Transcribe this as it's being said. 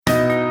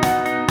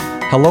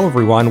Hello,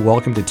 everyone.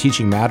 Welcome to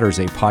Teaching Matters,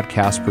 a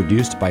podcast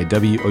produced by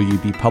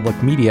WOUB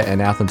Public Media in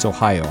Athens,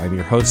 Ohio. I'm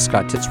your host,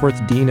 Scott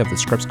Titsworth, Dean of the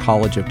Scripps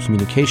College of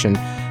Communication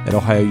at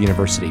Ohio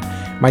University.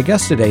 My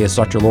guest today is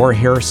Dr. Laura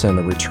Harrison,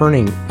 a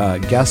returning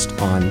guest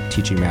on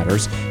Teaching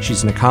Matters.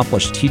 She's an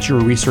accomplished teacher,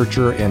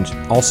 researcher, and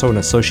also an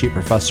associate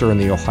professor in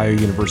the Ohio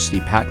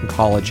University Patton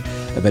College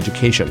of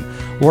Education.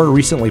 Laura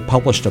recently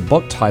published a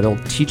book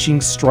titled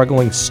Teaching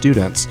Struggling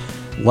Students: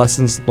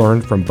 Lessons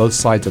Learned from Both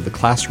Sides of the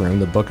Classroom.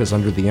 The book is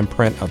under the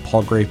imprint of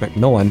Paul Grave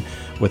Macmillan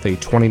with a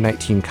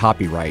 2019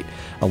 copyright.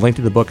 A link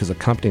to the book is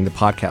accompanying the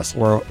podcast.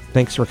 Laura,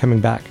 thanks for coming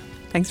back.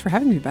 Thanks for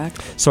having me back.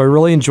 So I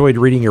really enjoyed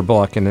reading your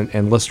book,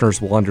 and listeners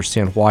will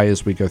understand why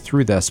as we go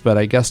through this. But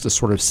I guess to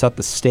sort of set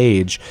the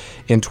stage,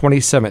 in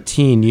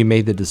 2017, you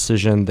made the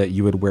decision that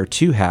you would wear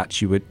two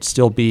hats. You would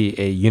still be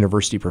a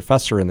university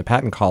professor in the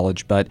Patton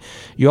College, but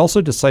you also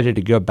decided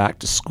to go back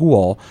to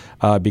school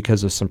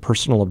because of some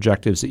personal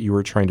objectives that you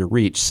were trying to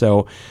reach.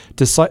 So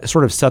to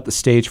sort of set the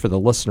stage for the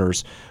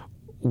listeners,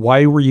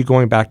 why were you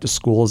going back to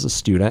school as a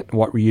student?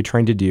 What were you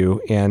trying to do?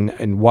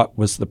 And what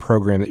was the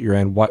program that you're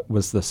in? What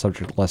was the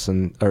subject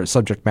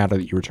matter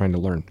that you were trying to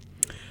learn?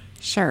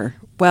 Sure.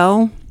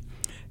 Well,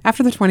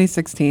 after the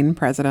 2016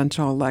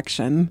 presidential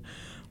election,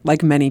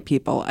 like many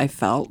people, I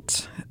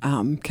felt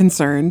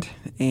concerned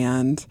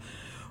and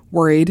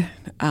worried.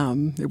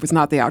 It was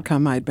not the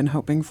outcome I'd been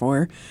hoping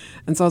for.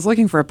 And so I was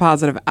looking for a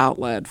positive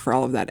outlet for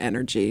all of that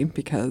energy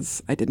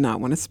because I did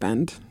not want to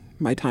spend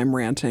my time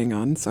ranting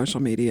on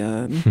social media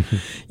and,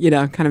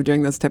 kind of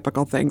doing those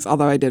typical things,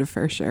 although I did a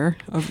fair share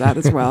of that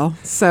as well.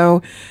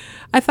 So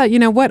I thought,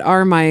 what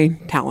are my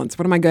talents?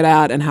 What am I good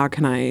at? And how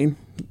can I,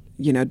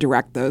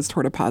 direct those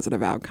toward a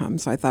positive outcome?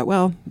 So I thought,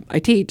 well, I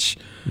teach.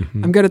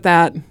 Mm-hmm. I'm good at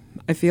that.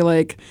 I feel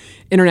like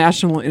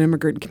international and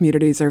immigrant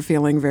communities are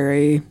feeling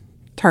very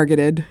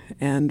targeted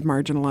and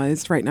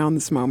marginalized right now in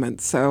this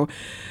moment. So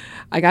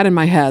I got in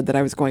my head that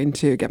I was going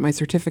to get my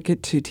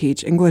certificate to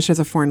teach English as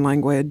a foreign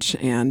language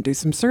and do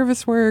some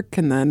service work,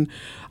 and then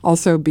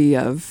also be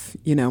of,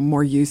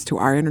 more use to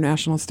our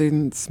international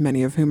students,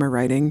 many of whom are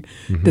writing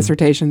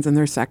dissertations in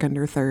their second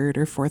or third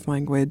or fourth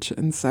language.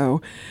 And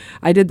so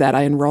I did that.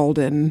 I enrolled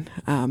in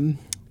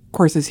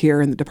courses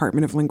here in the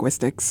Department of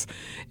Linguistics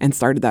and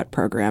started that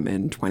program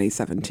in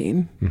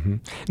 2017. Mm-hmm.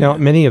 Now,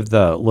 many of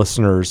the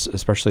listeners,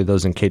 especially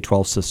those in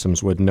K-12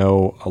 systems, would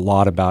know a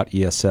lot about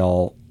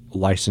ESL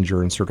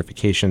licensure and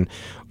certification,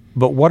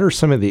 but what are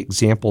some of the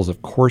examples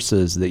of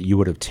courses that you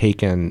would have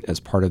taken as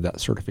part of that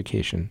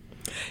certification?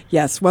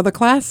 Yes. Well, the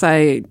class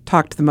I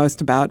talked the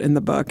most about in the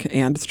book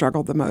and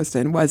struggled the most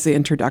in was the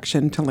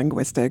Introduction to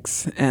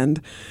Linguistics.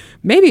 And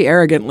maybe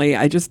arrogantly,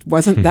 I just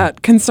wasn't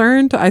that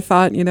concerned. I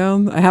thought,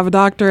 I have a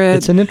doctorate.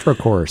 It's an intro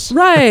course.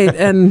 Right.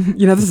 And,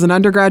 this is an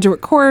undergraduate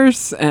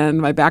course,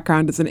 and my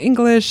background is in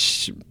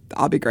English.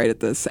 I'll be great at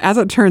this. As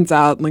it turns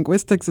out,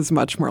 linguistics is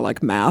much more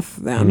like math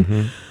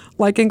than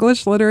like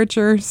English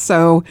literature.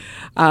 So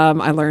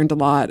I learned a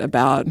lot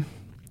about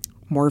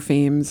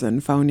morphemes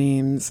and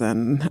phonemes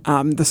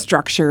and the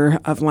structure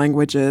of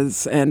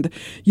languages. And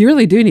you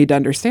really do need to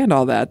understand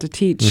all that to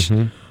teach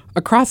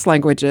across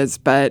languages.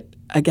 But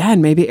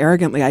again, maybe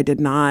arrogantly, I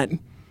did not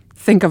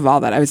think of all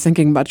that. I was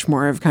thinking much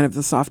more of kind of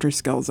the softer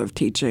skills of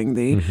teaching,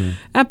 the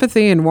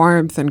empathy and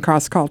warmth and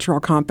cross-cultural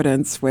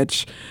competence,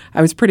 which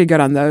I was pretty good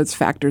on those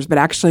factors. But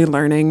actually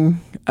learning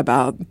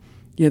about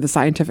the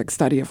scientific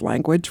study of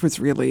language was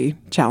really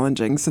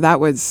challenging. So that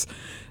was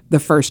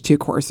the first two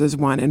courses,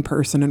 one in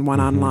person and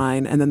one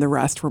online, and then the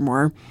rest were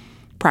more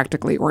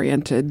practically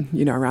oriented,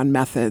 around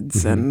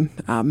methods and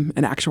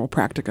an actual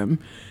practicum,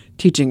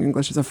 teaching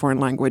English as a foreign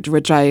language,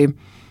 which I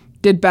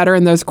did better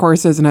in those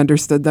courses and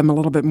understood them a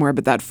little bit more,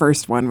 but that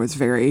first one was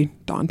very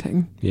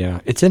daunting. Yeah.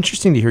 It's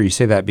interesting to hear you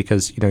say that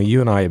because,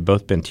 you and I have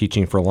both been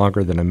teaching for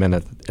longer than a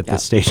minute at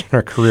this stage in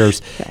our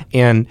careers. Okay.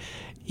 And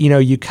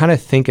you kind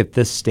of think at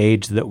this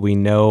stage that we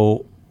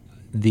know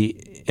the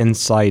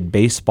inside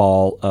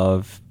baseball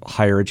of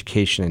higher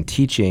education and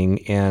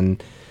teaching.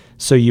 And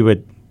so you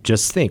would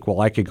just think,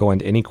 well, I could go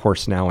into any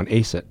course now and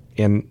ace it.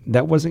 And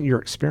that wasn't your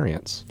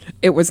experience.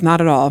 It was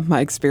not at all my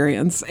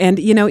experience. And,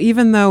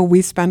 even though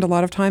we spend a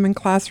lot of time in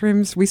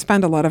classrooms, we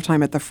spend a lot of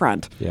time at the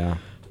front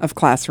of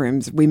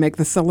classrooms. We make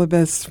the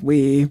syllabus.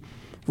 We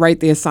write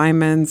the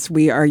assignments.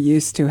 We are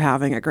used to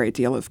having a great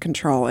deal of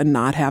control and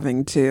not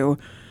having to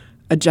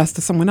adjust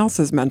to someone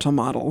else's mental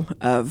model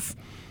of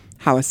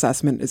how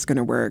assessment is going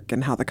to work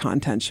and how the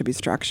content should be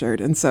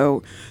structured. And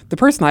so the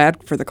person I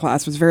had for the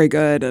class was very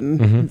good and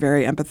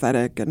very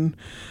empathetic and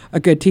a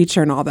good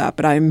teacher and all that,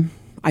 but I'm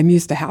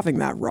used to having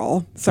that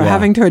role. So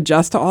having to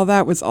adjust to all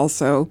that was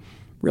also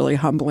really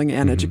humbling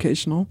and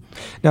educational.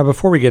 Now,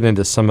 before we get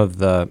into some of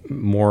the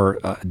more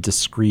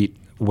discrete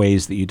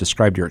ways that you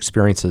described your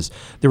experiences.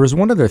 There was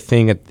one other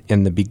thing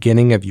in the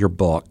beginning of your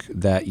book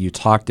that you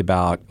talked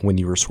about when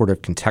you were sort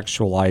of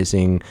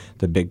contextualizing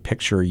the big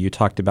picture. You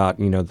talked about,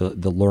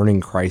 the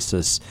learning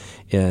crisis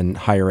in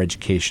higher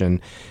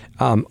education.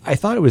 I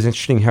thought it was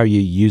interesting how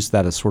you used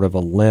that as sort of a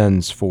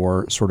lens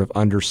for sort of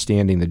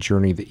understanding the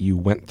journey that you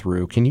went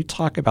through. Can you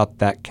talk about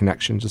that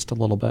connection just a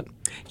little bit?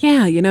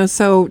 Yeah,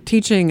 so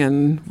teaching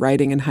and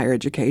writing in higher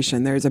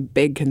education, there's a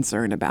big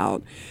concern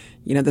about,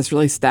 this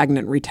really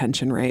stagnant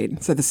retention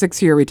rate. So the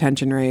 6-year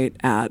retention rate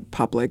at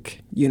public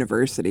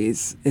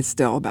universities is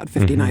still about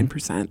 59%.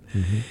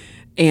 Mm-hmm.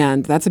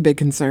 And that's a big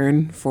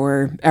concern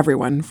for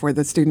everyone, for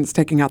the students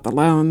taking out the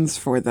loans,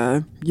 for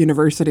the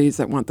universities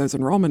that want those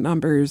enrollment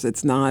numbers.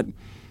 It's not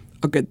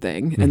a good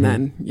thing. Mm-hmm. And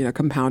then,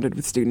 compounded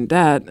with student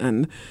debt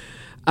and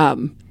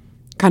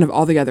kind of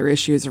all the other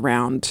issues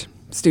around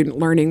student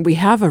learning. We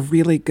have a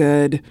really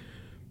good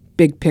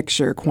big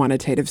picture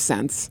quantitative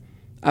sense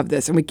of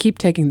this. And we keep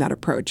taking that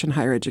approach in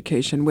higher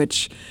education,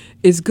 which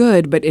is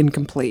good but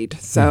incomplete.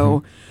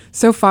 So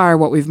far,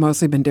 what we've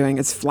mostly been doing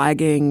is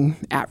flagging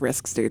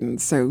at-risk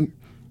students. So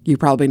you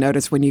probably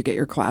notice when you get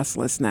your class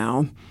list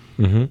now,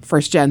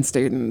 first-gen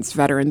students,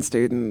 veteran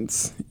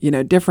students,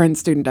 different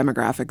student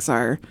demographics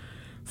are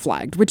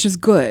flagged, which is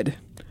good,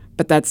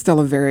 but that's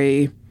still a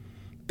very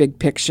big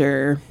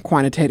picture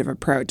quantitative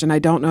approach. And I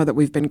don't know that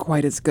we've been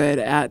quite as good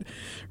at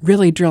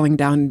really drilling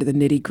down into the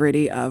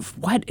nitty-gritty of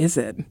what is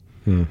it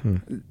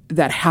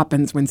that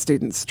happens when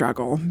students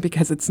struggle,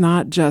 because it's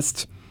not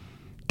just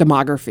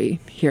demography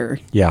here.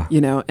 Yeah.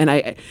 And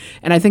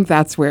I think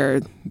that's where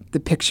the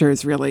picture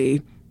is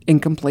really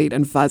incomplete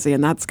and fuzzy,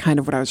 and that's kind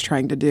of what I was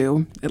trying to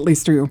do, at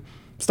least through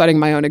studying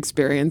my own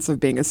experience of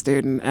being a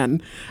student.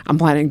 And I'm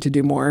planning to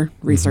do more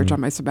research on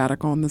my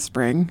sabbatical in the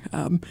spring,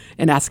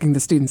 and asking the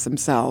students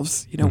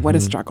themselves, what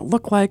does struggle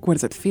look like? What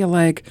does it feel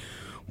like?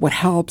 What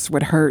helps?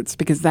 What hurts?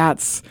 Because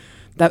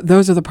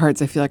those are the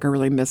parts I feel like are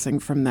really missing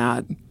from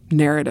that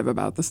narrative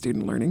about the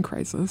student learning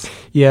crisis.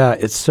 Yeah,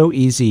 it's so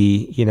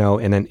easy,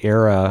 in an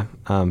era,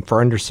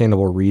 for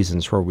understandable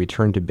reasons, where we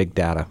turn to big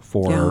data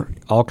for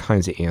all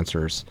kinds of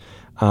answers,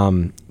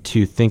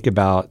 to think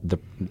about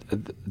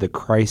the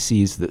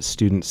crises that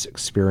students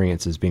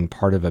experience as being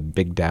part of a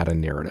big data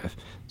narrative.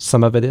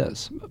 Some of it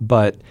is,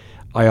 but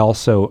I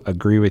also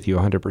agree with you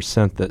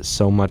 100% that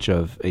so much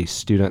of a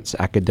student's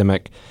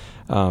academic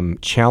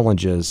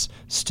challenges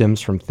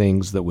stems from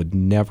things that would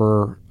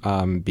never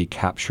be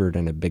captured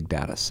in a big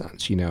data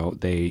sense.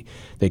 They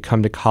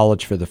come to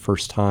college for the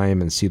first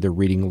time and see the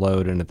reading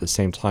load, and at the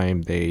same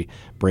time they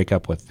break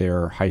up with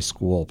their high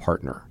school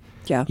partner.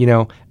 Yeah.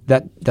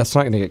 That's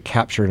not going to get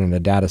captured in a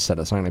data set.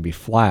 It's not going to be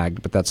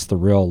flagged, but that's the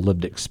real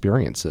lived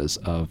experiences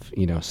of,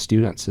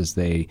 students as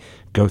they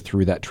go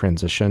through that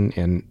transition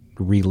and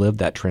relive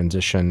that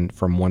transition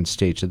from one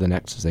stage to the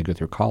next as they go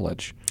through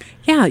college.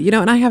 Yeah,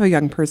 and I have a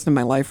young person in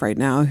my life right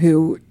now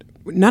who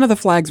none of the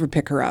flags would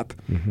pick her up.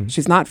 Mm-hmm.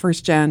 She's not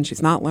first gen,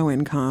 she's not low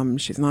income,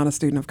 she's not a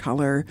student of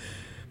color,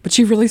 but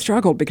she really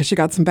struggled because she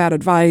got some bad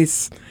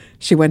advice.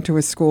 She went to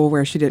a school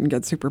where she didn't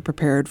get super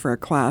prepared for a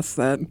class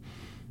that,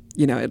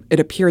 it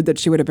appeared that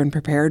she would have been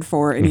prepared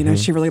for. And,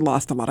 she really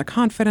lost a lot of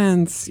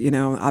confidence.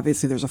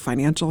 Obviously there's a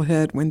financial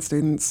hit when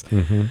students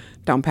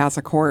don't pass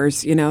a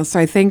course, So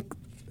I think,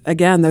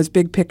 again, those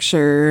big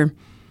picture,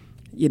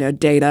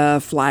 data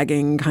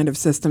flagging kind of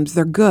systems,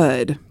 they're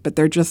good, but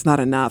they're just not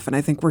enough. And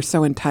I think we're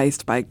so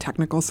enticed by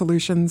technical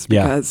solutions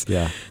because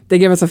they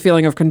give us a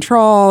feeling of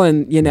control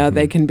and,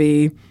 they can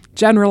be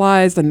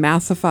generalized and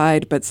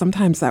massified, but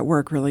sometimes that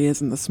work really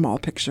is in the small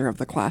picture of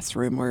the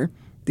classroom or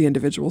the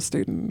individual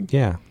student.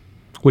 Yeah.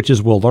 Which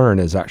is we'll learn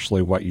is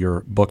actually what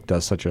your book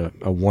does such a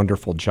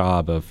wonderful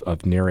job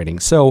of narrating.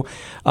 So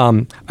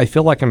I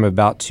feel like I'm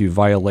about to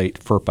violate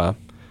FERPA.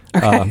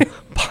 Okay.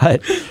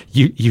 But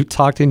you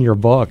talked in your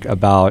book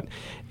about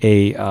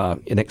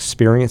an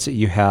experience that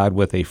you had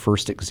with a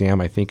first exam,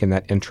 I think, in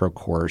that intro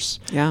course.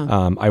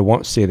 Yeah. I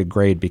won't say the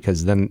grade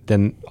because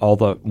then all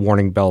the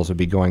warning bells would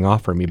be going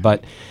off for me.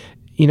 But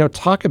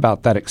talk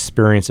about that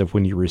experience of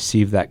when you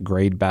received that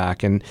grade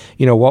back. And,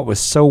 what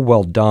was so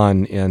well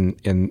done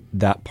in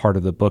that part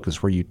of the book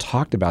is where you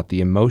talked about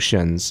the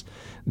emotions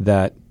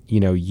that,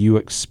 you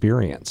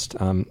experienced.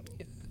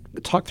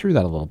 Talk through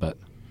that a little bit.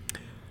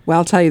 Well,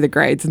 I'll tell you the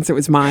grade since it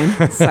was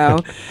mine. So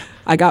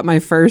I got my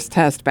first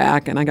test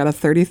back and I got a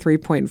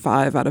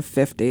 33.5 out of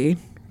 50,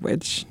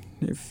 which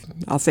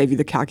I'll save you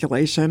the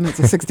calculation. It's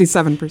a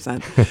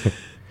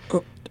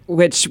 67%,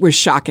 which was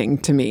shocking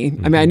to me.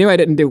 I mean, I knew I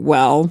didn't do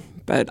well,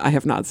 but I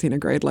have not seen a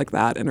grade like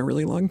that in a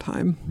really long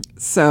time.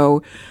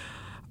 So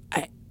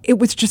it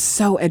was just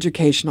so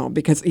educational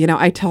because,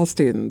 I tell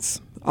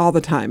students all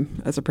the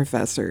time as a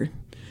professor,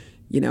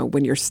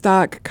 when you're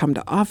stuck, come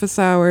to office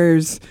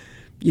hours,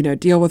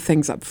 deal with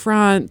things up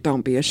front,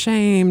 don't be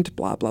ashamed,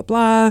 blah, blah,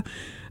 blah.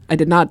 I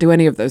did not do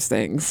any of those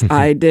things.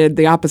 I did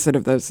the opposite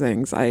of those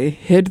things. I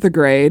hid the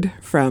grade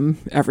from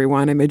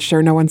everyone. I made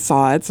sure no one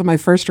saw it. So my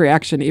first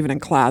reaction, even in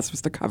class,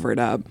 was to cover it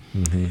up.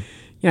 Mm-hmm.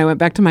 I went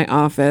back to my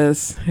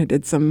office. I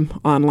did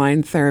some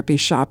online therapy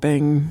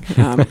shopping,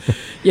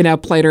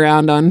 played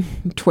around on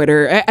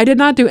Twitter. I did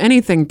not do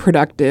anything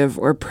productive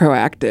or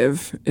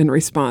proactive in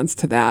response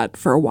to that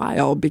for a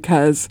while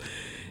because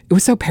it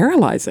was so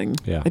paralyzing.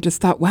 Yeah. I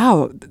just thought,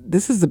 wow,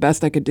 this is the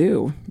best I could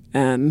do.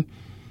 And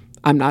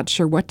I'm not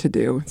sure what to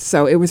do.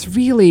 So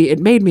it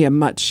made me a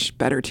much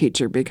better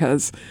teacher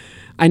because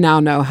I now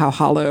know how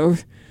hollow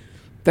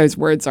those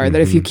words are,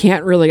 that if you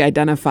can't really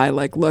identify,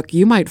 like, look,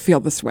 you might feel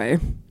this way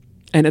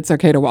and it's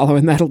okay to wallow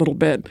in that a little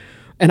bit.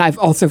 And I've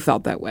also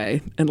felt that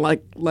way. And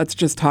like, let's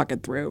just talk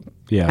it through.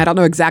 Yeah. I don't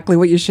know exactly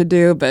what you should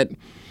do, but,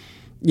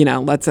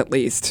 let's at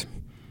least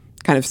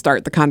kind of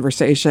start the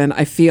conversation.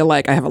 I feel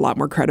like I have a lot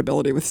more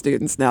credibility with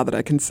students now that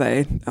I can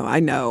say, oh, I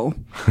know.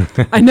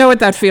 I know what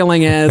that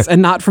feeling is,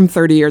 and not from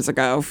 30 years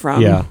ago,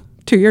 from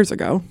 2 years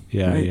ago.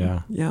 Yeah,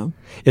 right? yeah.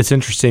 It's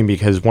interesting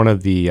because one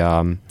of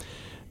the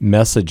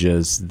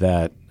messages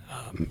that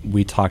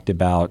we talked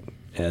about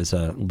as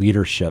a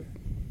leadership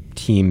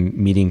team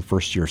meeting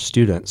first-year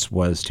students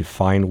was to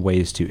find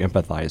ways to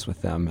empathize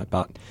with them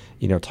about,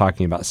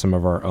 talking about some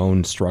of our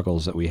own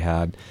struggles that we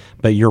had.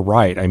 But you're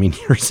right. I mean,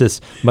 yours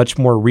is much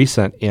more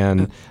recent,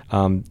 and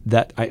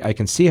that I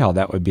can see how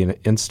that would be an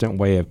instant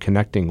way of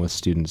connecting with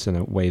students in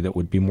a way that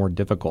would be more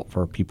difficult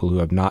for people who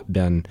have not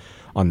been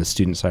on the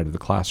student side of the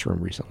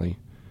classroom recently.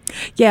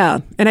 Yeah,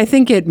 and I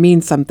think it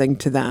means something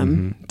to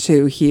them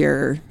to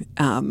hear,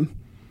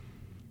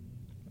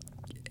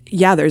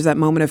 there's that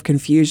moment of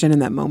confusion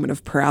and that moment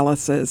of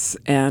paralysis.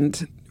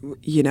 And,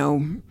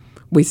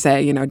 we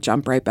say,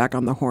 jump right back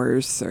on the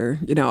horse or,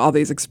 all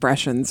these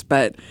expressions.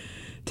 But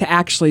to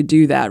actually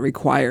do that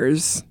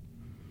requires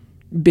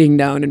being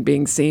known and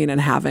being seen and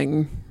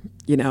having,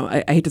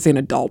 I hate to say an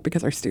adult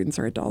because our students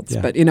are adults,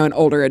 but, an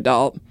older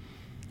adult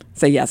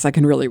say, yes, I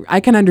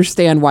can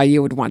understand why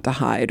you would want to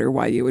hide or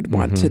why you would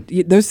want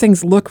to. Those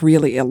things look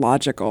really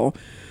illogical,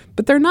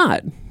 but they're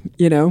not.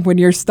 When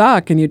you're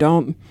stuck and you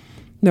don't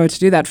know what to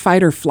do, that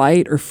fight or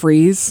flight or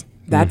freeze,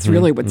 that's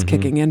really what's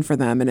kicking in for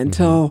them. And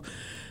until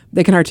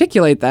they can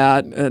articulate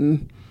that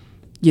and,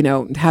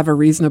 have a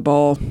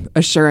reasonable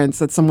assurance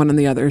that someone on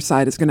the other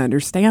side is going to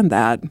understand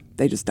that,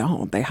 they just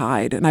don't. They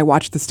hide. And I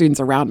watch the students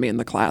around me in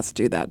the class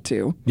do that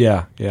too.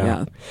 Yeah.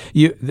 I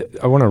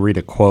want to read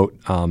a quote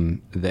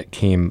that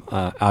came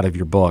out of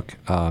your book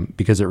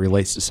because it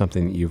relates to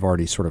something that you've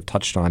already sort of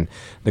touched on.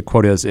 The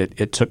quote is,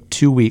 it took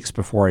 2 weeks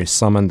before I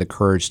summoned the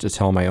courage to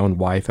tell my own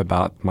wife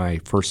about my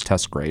first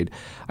test grade.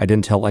 I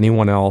didn't tell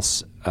anyone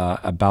else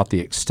about the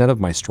extent of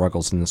my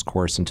struggles in this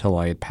course until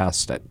I had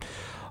passed it.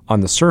 On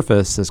the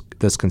surface,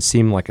 this can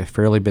seem like a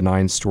fairly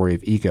benign story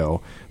of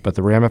ego, but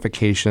the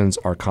ramifications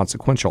are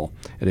consequential.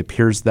 It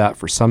appears that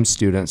for some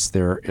students,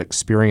 their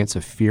experience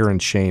of fear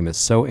and shame is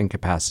so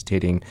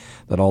incapacitating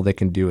that all they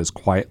can do is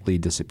quietly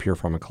disappear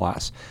from a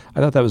class.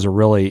 I thought that was a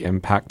really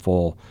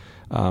impactful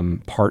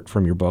part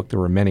from your book. There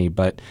were many,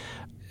 but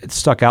it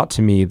stuck out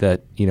to me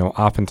that,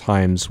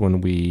 oftentimes when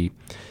we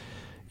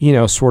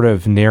sort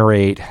of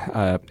narrate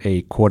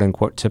a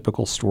quote-unquote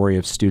typical story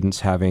of students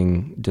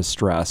having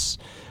distress,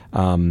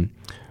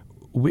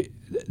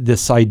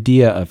 this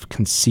idea of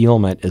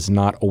concealment is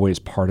not always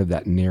part of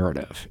that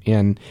narrative.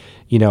 And,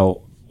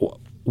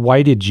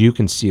 why did you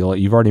conceal it?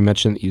 You've already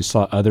mentioned that you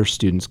saw other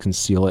students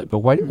conceal it, but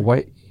what's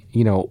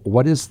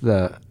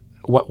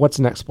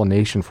an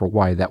explanation for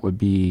why that would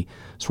be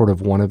sort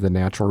of one of the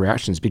natural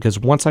reactions? Because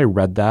once I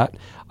read that,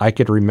 I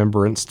could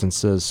remember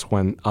instances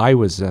when I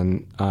was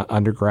in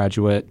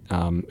undergraduate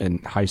in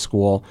high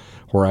school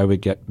where I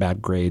would get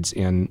bad grades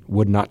and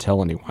would not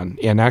tell anyone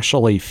and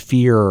actually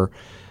fear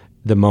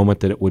the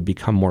moment that it would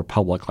become more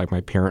public, like my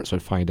parents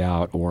would find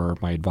out or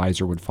my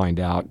advisor would find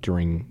out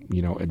during,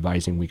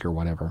 advising week or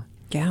whatever.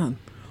 Yeah.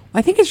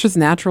 I think it's just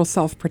natural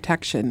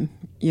self-protection,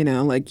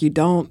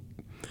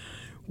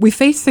 we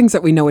face things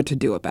that we know what to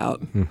do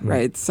about,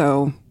 right?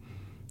 So,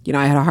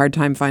 I had a hard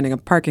time finding a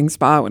parking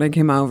spot when I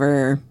came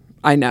over.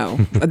 I know.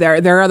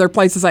 there are other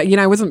places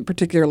I wasn't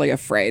particularly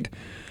afraid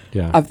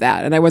of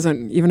that. And I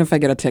wasn't, even if I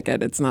get a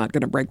ticket, it's not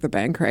going to break the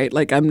bank, right?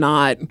 Like I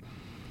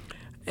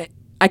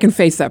can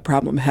face that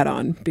problem head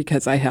on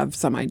because I have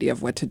some idea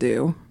of what to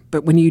do.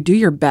 But when you do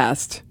your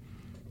best,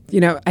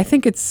 I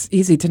think it's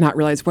easy to not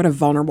realize what a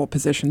vulnerable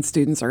position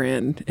students are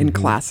in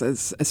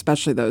classes,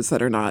 especially those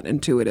that are not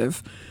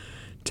intuitive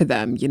to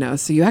them,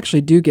 so you actually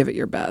do give it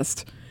your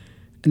best.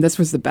 And this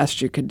was the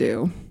best you could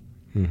do.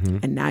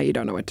 And now you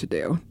don't know what to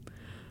do.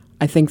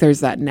 I think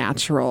there's that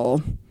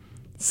natural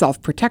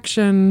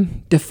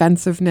self-protection,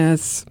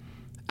 defensiveness.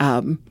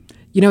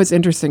 It's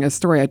interesting. A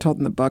story I told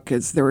in the book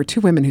is there were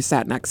two women who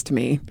sat next to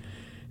me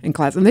in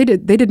class, and they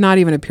did not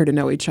even appear to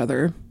know each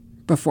other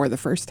before the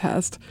first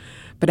test.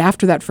 But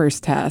after that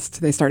first test,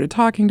 they started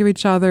talking to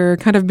each other,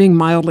 kind of being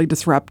mildly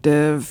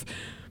disruptive,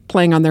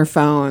 playing on their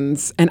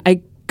phones. And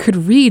I could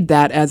read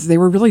that as they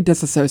were really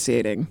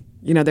disassociating.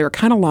 They were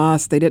kind of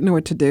lost. They didn't know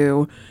what to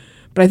do.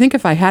 But I think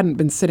if I hadn't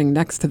been sitting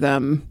next to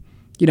them,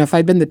 if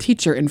I'd been the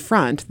teacher in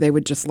front, they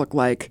would just look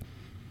like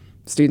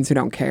students who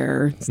don't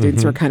care,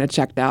 students who are kind of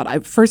checked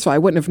out. First of all, I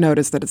wouldn't have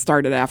noticed that it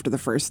started after the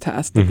first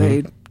test, that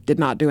they did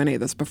not do any of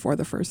this before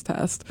the first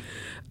test.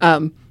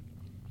 And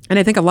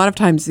I think a lot of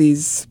times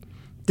these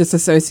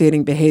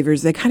disassociating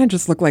behaviors, they kind of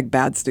just look like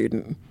bad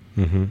student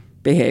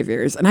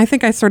behaviors. And I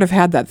think I sort of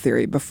had that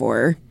theory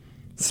before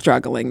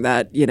struggling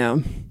that,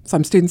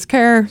 some students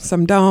care,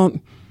 some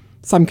don't,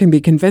 some can be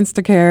convinced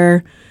to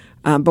care.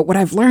 But what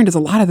I've learned is a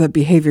lot of the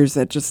behaviors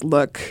that just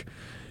look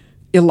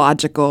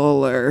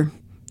illogical or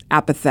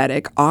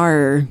apathetic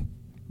are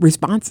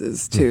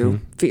responses to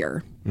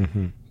fear.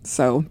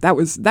 So that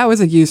was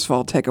a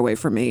useful takeaway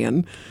for me.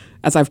 And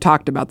as I've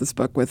talked about this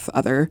book with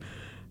other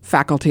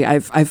faculty,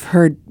 I've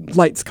heard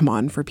lights come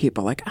on for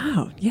people like,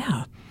 oh,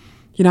 yeah.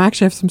 I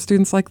actually have some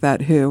students like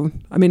that who,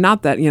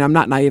 not that, I'm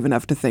not naive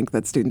enough to think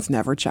that students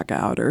never check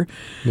out or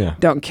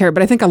don't care.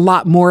 But I think a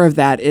lot more of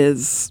that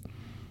is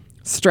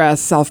stress,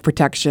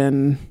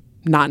 self-protection,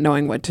 not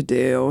knowing what to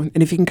do.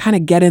 And if you can kind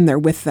of get in there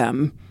with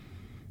them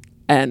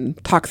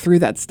and talk through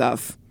that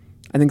stuff,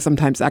 I think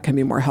sometimes that can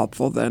be more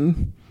helpful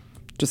than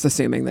just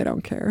assuming they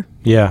don't care.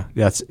 Yeah,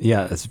 that's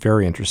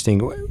very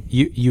interesting.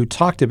 You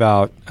talked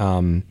about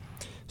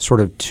sort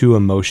of two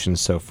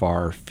emotions so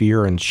far.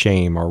 Fear and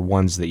shame are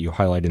ones that you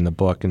highlight in the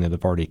book and that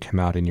have already come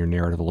out in your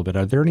narrative a little bit.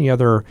 Are there any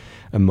other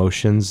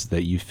emotions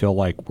that you feel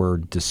like were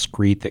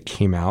discrete that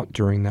came out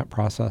during that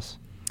process?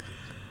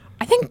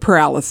 I think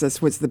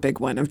paralysis was the big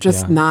one of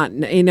just not,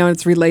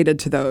 it's related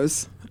to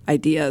those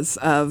ideas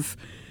of,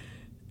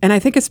 and I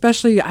think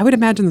especially, I would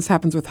imagine this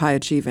happens with high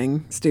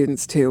achieving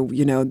students too.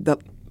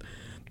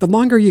 The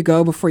longer you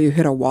go before you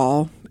hit a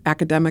wall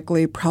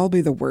academically,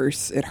 probably the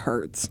worse it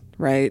hurts,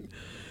 right?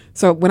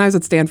 So when I was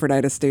at Stanford, I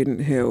had a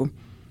student who,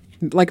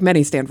 like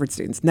many Stanford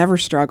students, never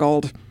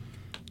struggled,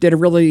 did a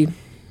really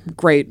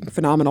great,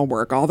 phenomenal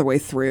work all the way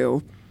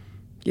through,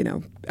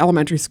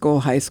 elementary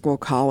school, high school,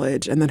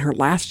 college, and then her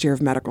last year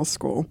of medical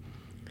school,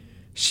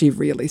 she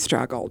really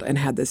struggled and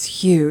had this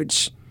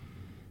huge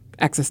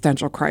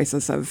existential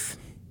crisis of,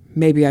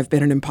 maybe I've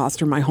been an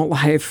imposter my whole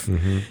life.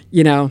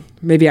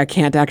 Maybe I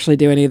can't actually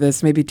do any of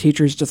this. Maybe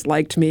teachers just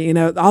liked me.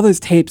 All those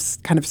tapes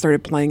kind of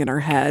started playing in her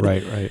head.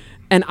 Right.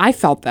 And I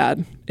felt that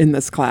in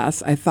this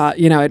class. I thought,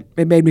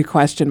 it made me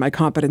question my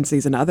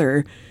competencies in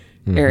other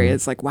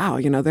areas. Like, wow,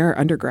 there are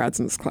undergrads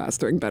in this class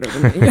doing better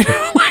than me.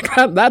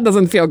 That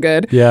doesn't feel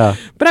good. Yeah.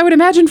 But I would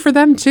imagine for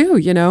them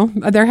too,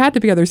 there had to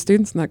be other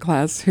students in that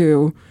class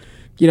who,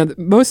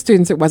 most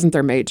students, it wasn't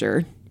their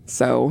major.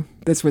 So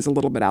this was a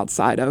little bit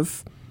outside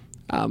of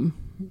kind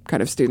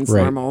of students'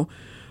 normal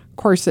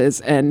courses.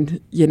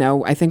 And,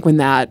 I think when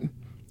that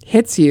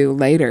hits you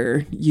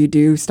later, you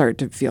do start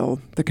to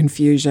feel the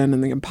confusion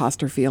and the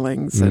imposter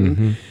feelings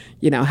and,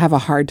 have a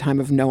hard time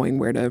of knowing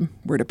where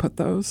to put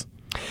those.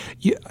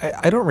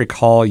 I don't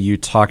recall you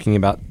talking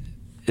about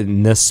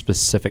in this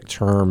specific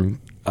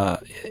term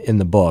in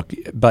the book,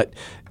 but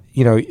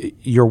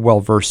you're well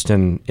versed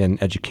in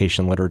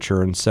education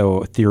literature, and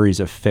so theories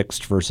of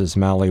fixed versus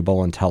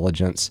malleable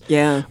intelligence.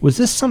 Yeah. Was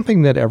this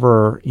something that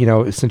ever,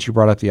 since you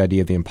brought up the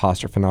idea of the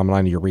imposter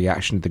phenomenon, your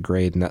reaction to the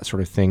grade and that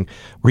sort of thing,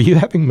 were you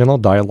having mental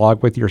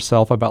dialogue with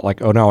yourself about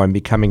like, oh no, I'm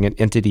becoming an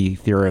entity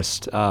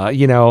theorist?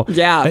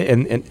 Yeah.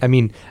 And I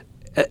mean,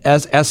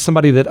 as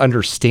somebody that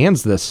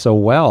understands this so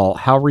well,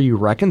 how were you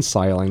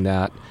reconciling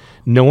that,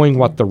 knowing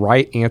what the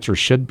right answer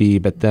should be,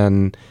 but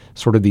then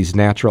sort of these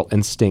natural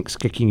instincts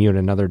kicking you in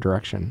another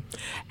direction?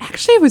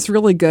 Actually, it was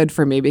really good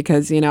for me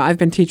because, I've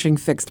been teaching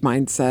fixed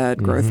mindset,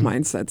 growth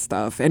mindset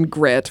stuff, and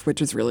grit,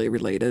 which is really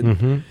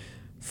related,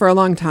 for a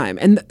long time.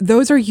 And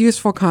those are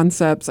useful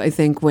concepts, I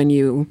think, when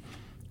you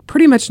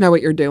pretty much know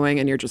what you're doing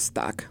and you're just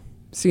stuck.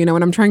 So,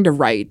 when I'm trying to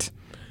write,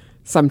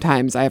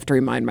 sometimes I have to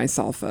remind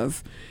myself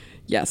of,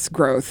 yes,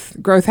 growth.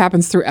 Growth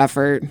happens through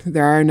effort.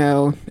 There are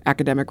no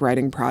academic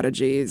writing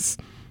prodigies.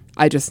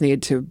 I just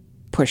need to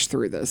push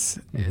through this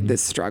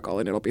struggle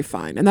and it'll be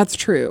fine. And that's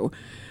true.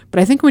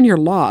 But I think when you're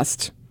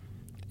lost,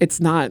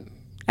 it's not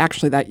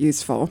actually that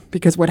useful,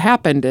 because what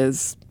happened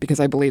is, because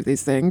I believe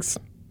these things,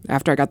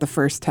 after I got the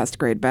first test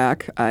grade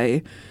back,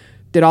 I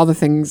did all the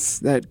things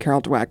that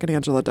Carol Dweck and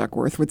Angela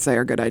Duckworth would say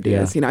are good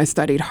ideas. I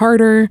studied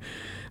harder.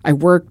 I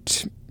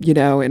worked, in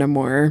a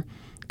more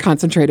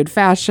concentrated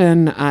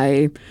fashion.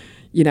 I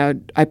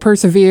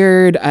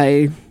persevered.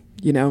 I,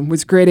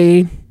 was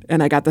gritty.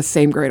 And I got the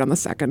same grade on the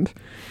second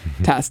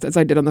test as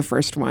I did on the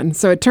first one.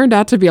 So it turned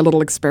out to be a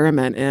little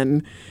experiment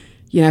in,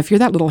 if you're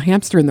that little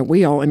hamster in the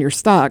wheel and you're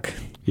stuck,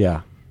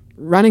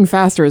 running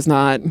faster is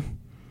not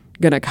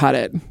going to cut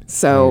it.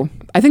 So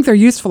I think they're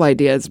useful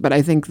ideas, but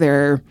I think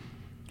they're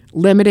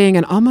limiting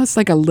and almost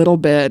like a little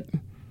bit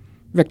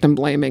victim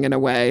blaming in a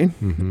way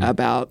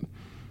about,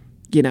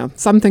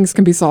 some things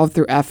can be solved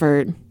through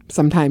effort.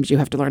 Sometimes you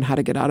have to learn how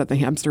to get out of the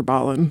hamster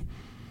ball and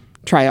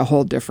try a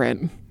whole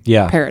different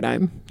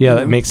paradigm. Yeah,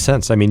 that makes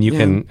sense. I mean,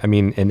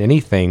 in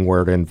anything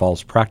where it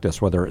involves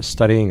practice, whether it's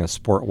studying, a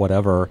sport,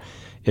 whatever,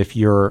 if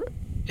you're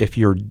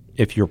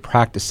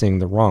practicing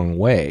the wrong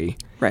way,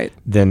 right,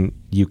 then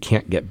you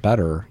can't get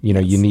better. You know,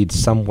 you need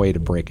some way to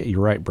break it. You're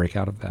right, break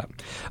out of that.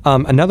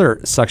 Another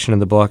section in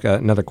the book,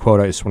 another quote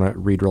I just want to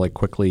read really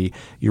quickly.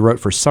 You wrote,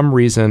 "For some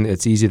reason,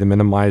 it's easy to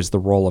minimize the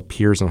role of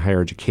peers in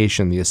higher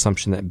education, the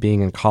assumption that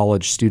being in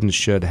college, students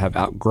should have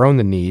outgrown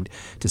the need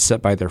to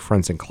sit by their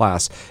friends in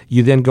class."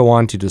 You then go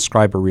on to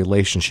describe a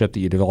relationship that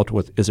you developed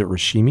with, is it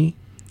Rashmi?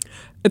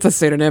 It's a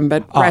pseudonym,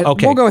 but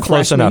okay, we'll go with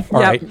close Rashmi. enough.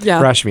 All right,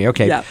 yeah. Rashmi.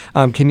 Okay. Yeah.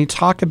 Can you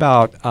talk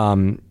about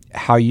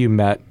how you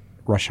met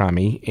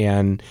Rashmi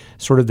and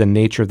sort of the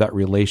nature of that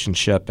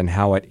relationship and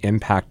how it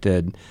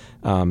impacted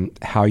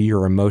how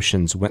your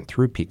emotions went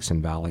through peaks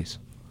and valleys?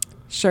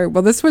 Sure.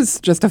 Well, this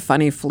was just a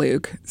funny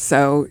fluke.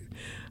 So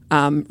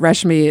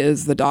Rashmi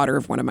is the daughter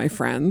of one of my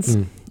friends.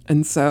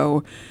 And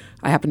so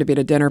I happened to be at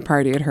a dinner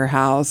party at her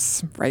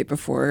house right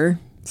before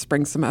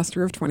spring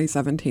semester of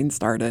 2017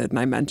 started. And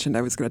I mentioned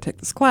I was going to take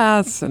this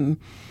class. And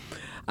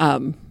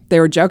they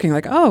were joking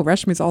like, oh,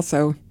 Rashmi's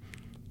also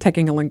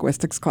taking a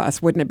linguistics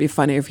class. Wouldn't it be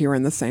funny if you were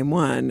in the same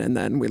one? And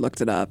then we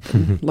looked it up.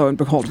 And lo and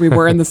behold, we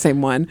were in the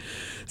same one.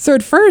 So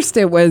at first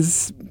it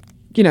was,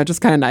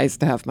 just kind of nice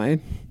to have my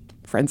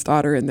friend's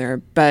daughter in there.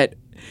 But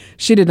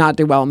she did not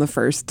do well in the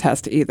first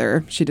test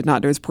either. She did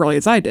not do as poorly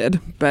as I did.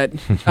 But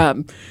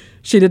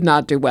she did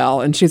not do well,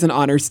 and she's an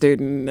honor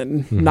student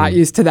and not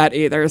used to that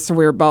either. So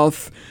we were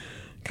both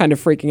kind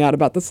of freaking out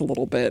about this a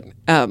little bit.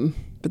 But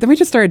then we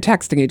just started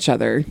texting each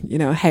other,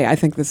 hey, I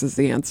think this is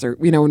the answer.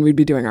 When we'd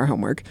be doing our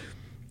homework,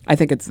 I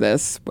think it's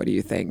this. What do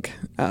you think?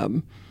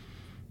 And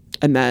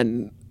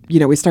then,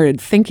 we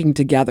started thinking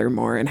together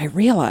more, and I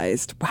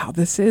realized, wow,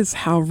 this is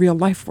how real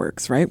life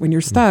works, right? When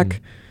you're stuck,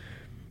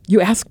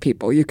 you ask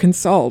people, you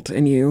consult,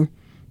 and you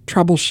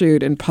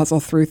troubleshoot and puzzle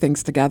through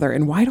things together.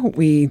 And why don't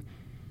we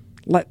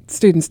let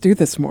students do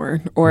this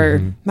more,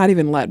 or not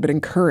even let, but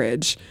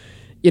encourage,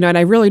 and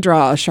I really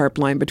draw a sharp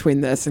line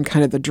between this and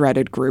kind of the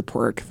dreaded group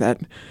work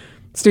that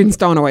students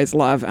don't always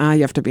love.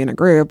 You have to be in a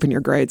group and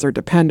your grades are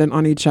dependent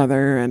on each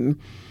other. And,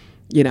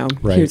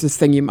 right. Here's this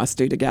thing you must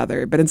do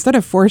together. But instead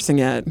of forcing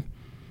it,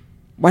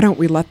 why don't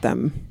we let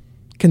them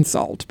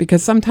consult?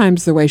 Because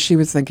sometimes the way she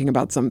was thinking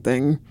about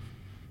something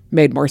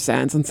made more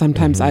sense. And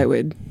sometimes I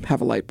would have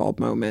a light bulb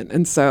moment.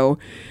 And so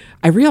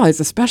I realized,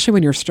 especially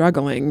when you're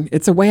struggling,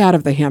 it's a way out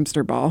of the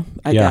hamster ball,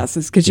 I guess,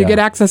 is because you get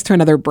access to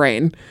another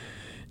brain,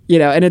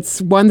 and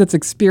it's one that's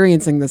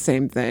experiencing the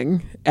same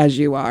thing as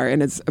you are,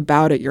 and it's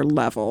about at your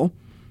level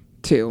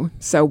too.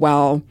 So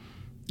while,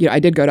 I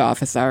did go to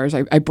office hours,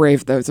 I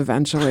braved those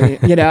eventually.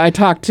 I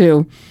talked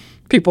to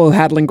people who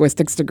had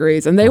linguistics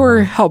degrees, and they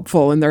were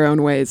helpful in their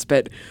own ways.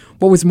 But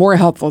what was more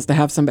helpful is to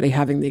have somebody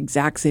having the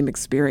exact same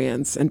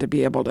experience and to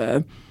be able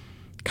to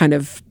kind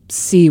of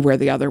see where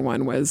the other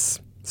one was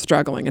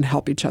struggling and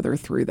help each other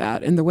through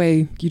that in the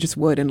way you just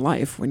would in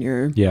life when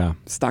you're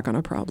stuck on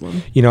a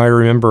problem. I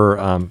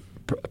remember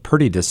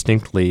pretty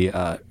distinctly,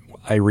 I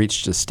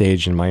reached a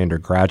stage in my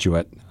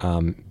undergraduate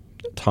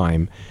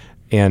time,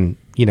 and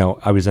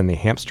I was in the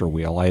hamster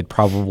wheel. I had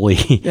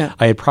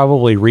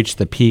probably reached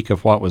the peak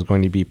of what was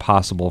going to be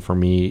possible for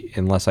me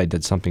unless I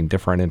did something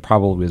different, and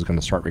probably was going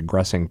to start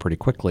regressing pretty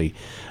quickly.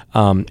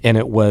 And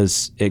it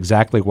was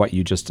exactly what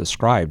you just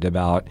described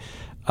about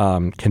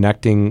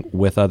connecting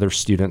with other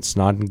students,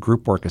 not in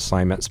group work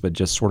assignments, but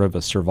just sort of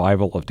a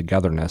survival of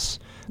togetherness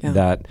and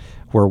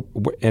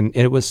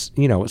it was,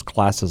 it was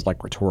classes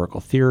like rhetorical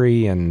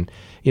theory and,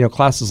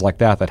 classes like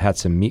that had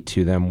some meat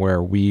to them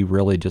where we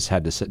really just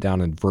had to sit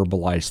down and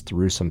verbalize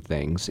through some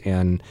things.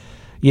 And,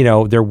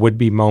 there would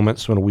be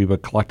moments when we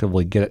would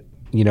collectively get,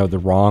 the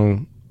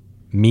wrong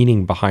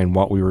meaning behind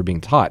what we were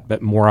being taught,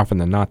 but more often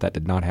than not, that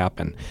did not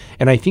happen.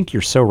 And I think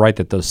you're so right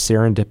that those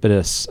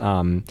serendipitous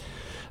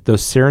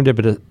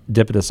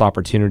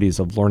opportunities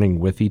of learning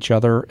with each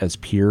other as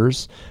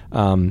peers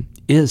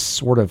is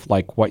sort of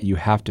like what you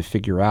have to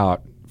figure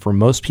out for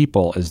most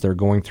people as they're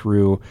going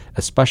through,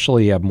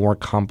 especially a more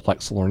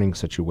complex learning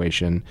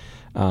situation.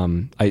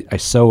 I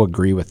so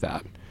agree with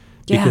that.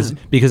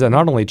 Because it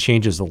not only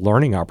changes the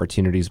learning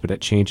opportunities, but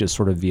it changes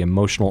sort of the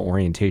emotional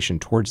orientation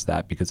towards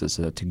that because it's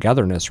a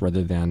togetherness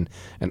rather than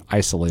an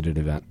isolated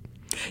event.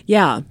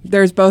 Yeah,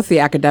 there's both the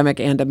academic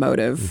and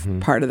emotive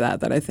part of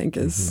that I think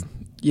is,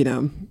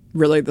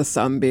 really the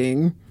sum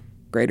being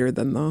greater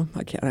than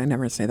I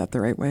never say that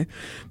the right way,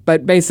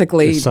 but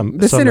basically the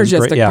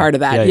synergistic part of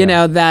that,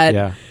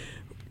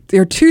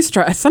 they're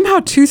somehow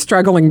two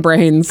struggling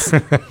brains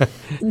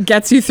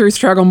gets you through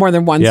struggle more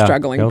than one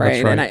struggling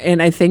brain. Right.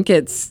 And I think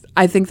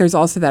there's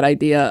also that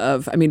idea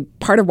of,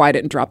 part of why I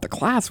didn't drop the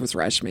class was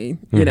Rashmi,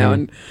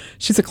 and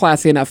she's a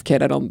classy enough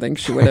kid. I don't think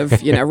she would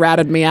have,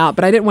 ratted me out,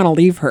 but I didn't want to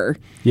leave her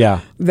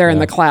there in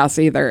the class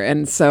either.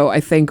 And so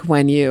I think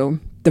when you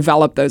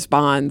develop those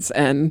bonds,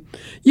 and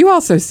you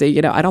also see,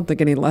 I don't think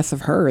any less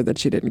of her that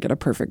she didn't get a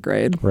perfect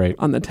grade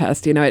on the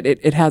test.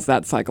 It has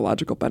that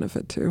psychological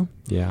benefit too.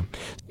 Yeah.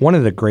 One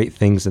of the great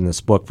things in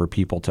this book for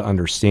people to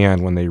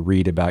understand when they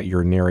read about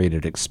your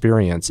narrated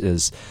experience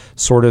is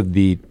sort of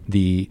the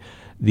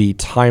the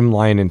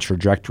timeline and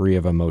trajectory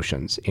of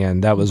emotions.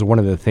 And that was one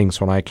of the things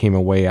when I came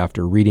away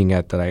after reading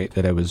it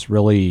that I was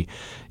really,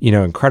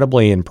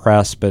 incredibly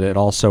impressed, but it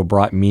also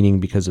brought meaning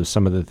because of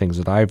some of the things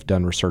that I've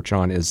done research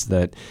on, is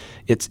that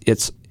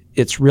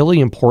it's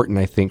really important,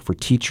 I think, for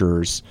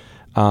teachers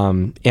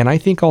and I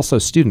think also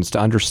students to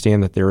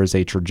understand that there is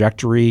a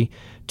trajectory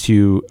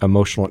to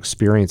emotional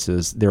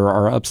experiences. There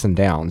are ups and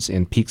downs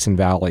and peaks and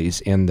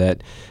valleys, and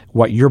that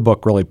what your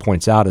book really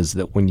points out is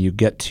that when you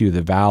get to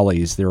the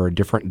valleys, there are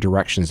different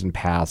directions and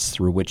paths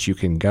through which you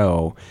can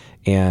go.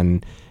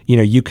 And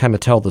you kind of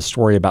tell the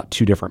story about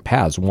two different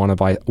paths, one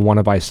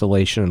of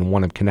isolation and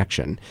one of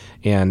connection.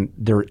 And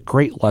there are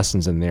great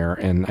lessons in there,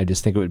 and I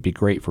just think it would be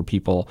great for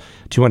people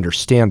to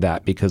understand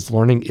that, because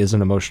learning is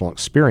an emotional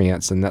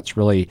experience, and that's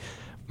really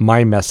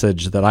my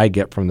message that I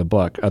get from the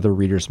book. Other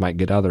readers might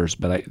get others,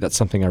 but that's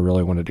something I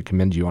really wanted to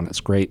commend you on. It's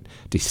great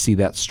to see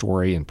that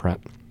story in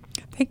print.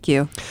 Thank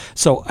you.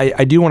 So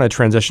I do want to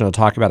transition to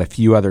talk about a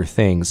few other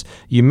things.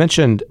 You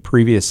mentioned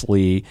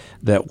previously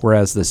that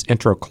whereas this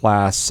intro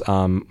class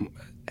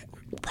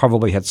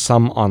probably had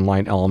some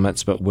online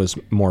elements but was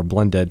more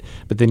blended,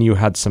 but then you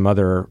had some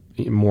other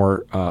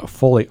more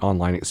fully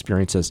online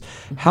experiences.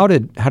 How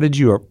did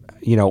you,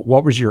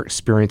 what was your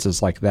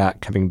experiences like that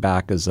coming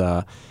back as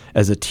a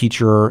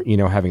teacher,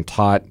 having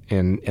taught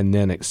and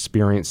then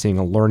experiencing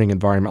a learning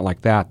environment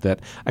like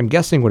that I'm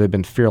guessing would have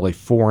been fairly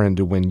foreign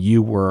to when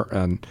you were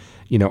an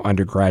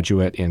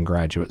undergraduate and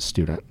graduate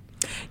student?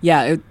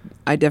 Yeah,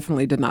 I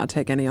definitely did not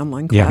take any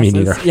online classes. Yeah,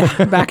 me neither.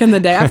 Yeah, back in the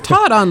day. I've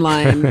taught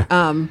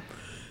online,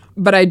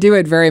 but I do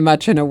it very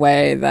much in a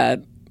way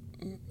that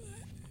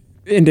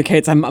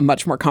indicates I'm a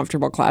much more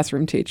comfortable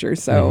classroom teacher.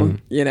 So,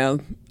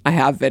 I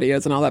have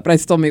videos and all that, but I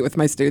still meet with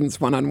my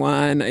students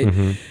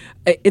one-on-one.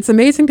 It's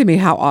amazing to me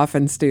how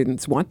often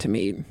students want to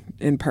meet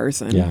in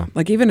person. Yeah.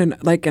 Like even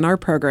in our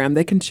program,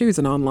 they can choose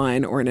an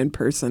online or an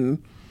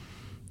in-person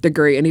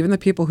degree. And even the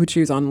people who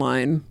choose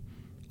online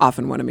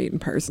often want to meet in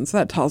person. So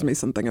that tells me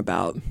something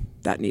about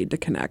that need to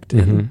connect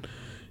in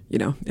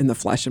the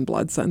flesh and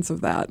blood sense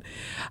of that.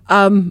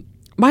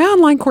 My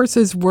online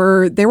courses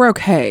were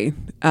okay,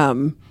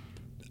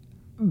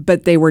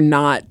 but they were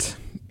not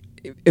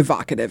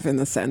evocative in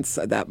the sense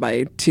that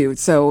my two.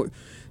 So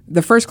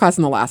the first class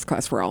and the last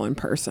class were all in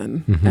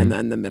person, and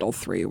then the middle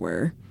three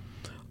were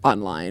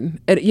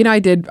online. And,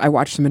 I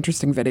watched some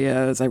interesting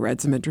videos. I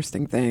read some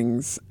interesting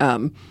things.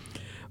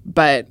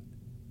 But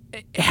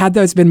had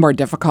those been more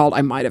difficult,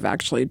 I might have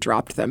actually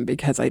dropped them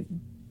because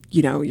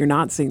you're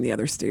not seeing the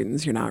other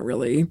students. You're not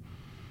really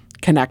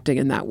connecting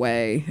in that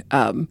way.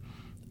 And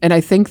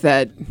I think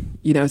that,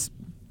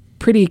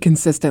 pretty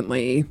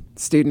consistently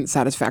student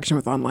satisfaction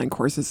with online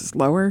courses is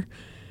lower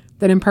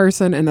than in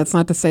person. And that's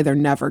not to say they're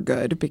never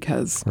good,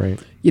 because, right.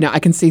 I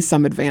can see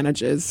some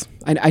advantages.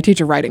 I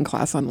teach a writing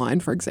class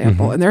online, for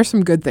example, and there are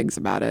some good things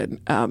about it,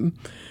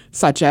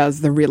 such as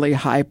the really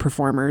high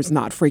performers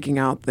not freaking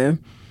out the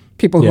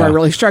people who are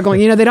really struggling.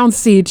 They don't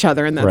see each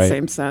other in that right.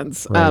 same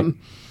sense. Right.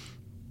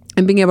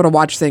 And being able to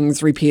watch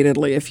things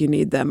repeatedly if you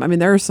need them. I mean,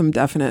 there are some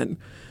definite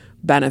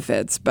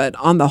benefits, but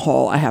on the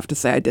whole, I have to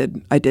say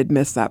I did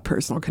miss that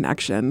personal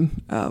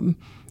connection.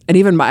 And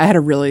even I had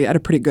a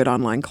pretty good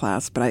online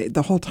class, but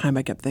the whole time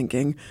I kept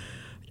thinking,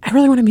 I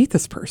really want to meet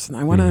this person.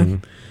 I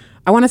want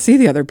to see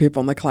the other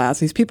people in the class.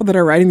 These people that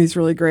are writing these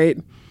really great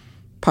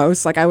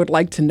posts, like I would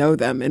like to know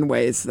them in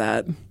ways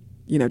that,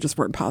 just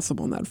weren't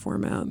possible in that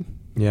format.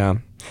 Yeah.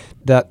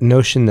 That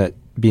notion that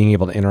being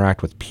able to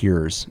interact with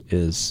peers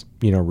is,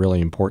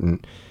 really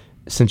important.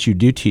 Since you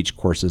do teach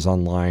courses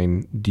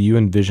online, do you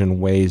envision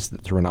ways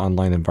that through an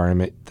online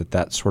environment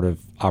that sort of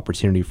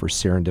opportunity for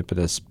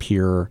serendipitous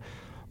peer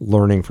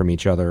learning from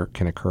each other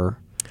can occur?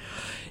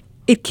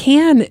 It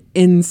can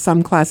in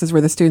some classes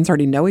where the students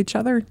already know each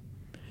other.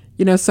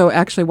 So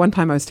actually one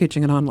time I was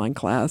teaching an online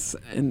class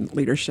in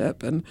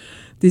leadership, and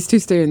these two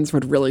students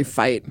would really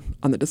fight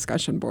on the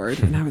discussion board.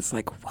 And I was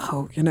like,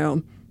 whoa,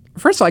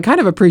 first of all, I kind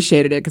of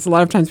appreciated it because a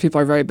lot of times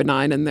people are very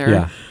benign in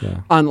their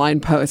online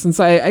posts. And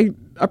so I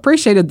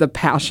appreciated the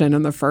passion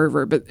and the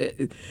fervor,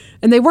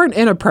 and they weren't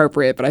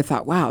inappropriate, but I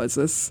thought, wow, is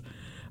this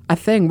a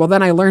thing? Well,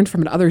 then I learned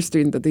from another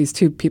student that these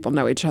two people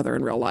know each other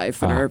in real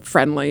life and are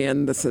friendly,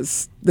 and this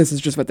is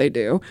just what they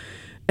do.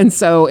 And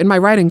so in my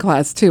writing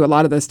class too, a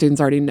lot of those students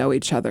already know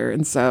each other,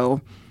 and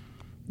so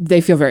they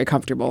feel very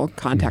comfortable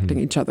contacting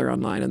each other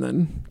online and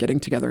then getting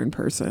together in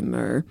person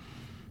or,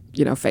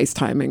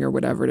 FaceTiming or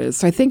whatever it is.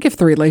 So I think if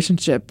the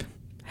relationship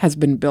has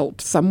been built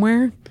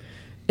somewhere,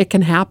 it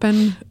can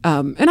happen.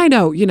 And I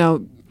know,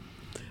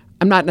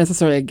 I'm not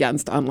necessarily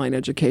against online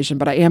education,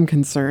 but I am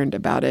concerned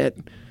about it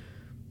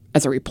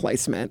as a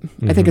replacement.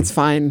 I think it's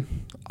fine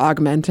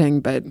augmenting,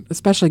 but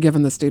especially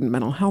given the student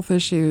mental health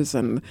issues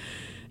and,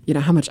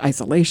 how much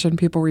isolation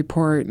people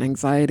report and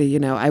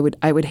anxiety, I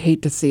would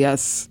hate to see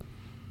us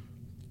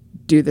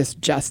do this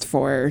just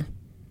for,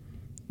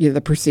 the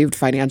perceived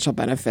financial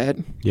benefit,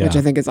 which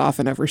I think is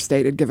often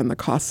overstated given the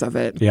costs of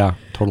it. Yeah,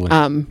 totally.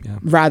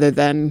 Rather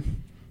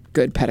than,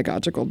 good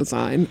pedagogical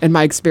design. And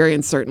my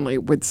experience certainly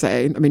would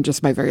say, I mean,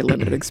 just my very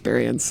limited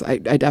experience, I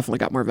definitely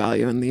got more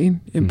value in the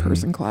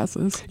in-person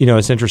classes.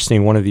 It's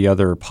interesting. One of the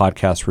other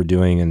podcasts we're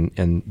doing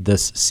in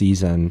this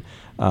season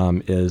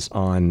is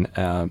on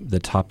the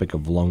topic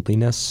of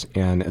loneliness,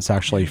 and it's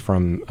actually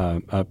from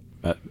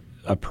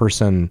a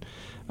person,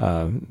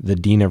 the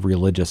dean of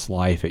religious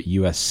life at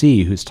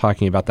USC, who's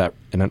talking about that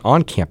in an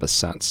on-campus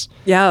sense.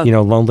 Yeah.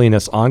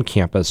 Loneliness on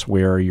campus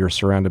where you're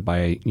surrounded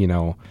by,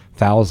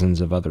 thousands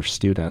of other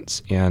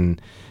students.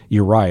 And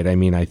you're right. I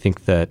mean, I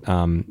think that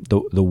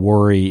the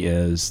worry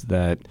is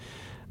that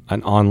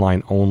an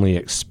online-only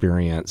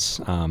experience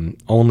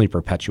only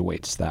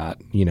perpetuates that,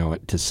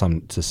 to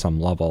some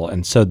level.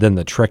 And so then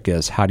the trick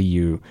is, how do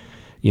you,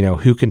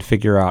 who can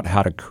figure out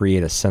how to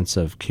create a sense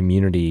of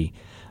community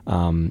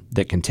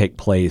that can take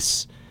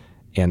place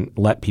and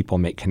let people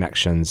make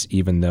connections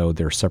even though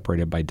they're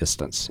separated by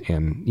distance.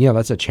 And,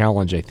 that's a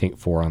challenge, I think,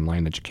 for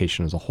online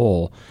education as a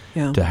whole,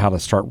 to how to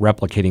start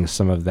replicating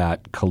some of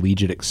that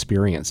collegiate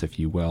experience, if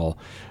you will,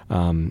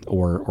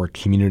 or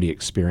community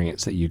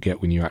experience that you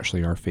get when you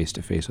actually are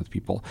face-to-face with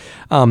people.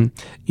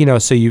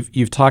 So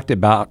you've talked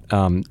about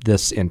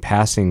this in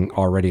passing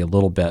already a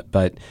little bit,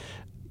 but,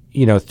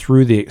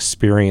 through the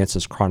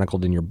experiences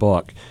chronicled in your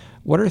book,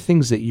 what are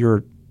things that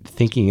you're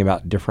thinking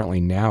about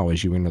differently now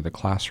as you enter the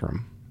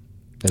classroom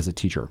as a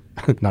teacher,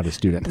 not a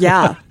student?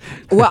 Yeah.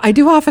 Well, I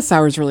do office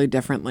hours really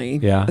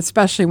differently, Yeah.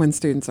 especially when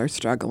students are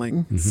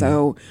struggling.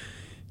 So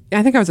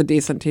I think I was a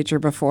decent teacher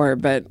before,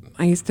 but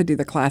I used to do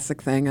the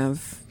classic thing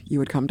of you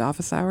would come to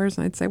office hours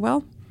and I'd say, well,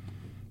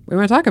 what do you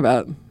want to talk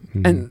about?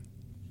 And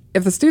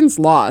if the student's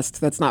lost,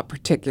 that's not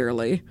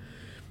particularly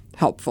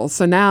helpful.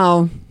 So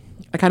now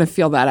I kind of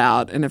feel that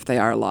out. And if they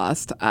are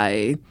lost,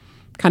 I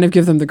kind of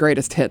give them the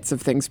greatest hits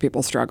of things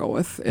people struggle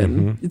with.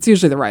 And it's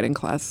usually the writing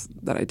class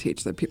that I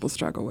teach that people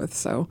struggle with.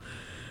 So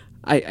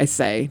I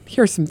say,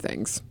 here's some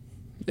things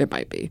it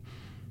might be.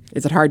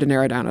 Is it hard to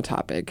narrow down a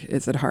topic?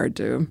 Is it hard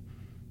to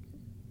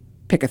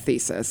pick a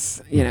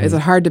thesis? Is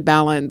it hard to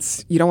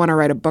balance? You don't want to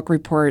write a book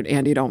report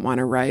and you don't want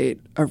to write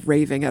a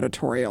raving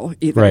editorial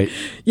either. Right.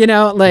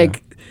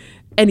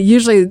 And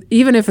usually,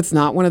 even if it's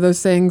not one of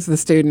those things, the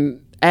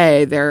student,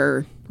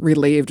 they're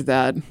relieved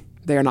that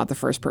they are not the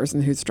first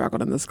person who's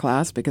struggled in this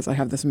class because I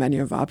have this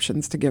menu of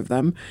options to give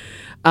them.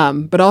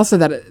 But also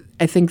that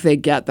I think they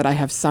get that I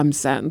have some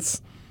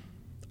sense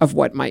of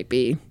what might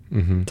be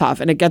tough,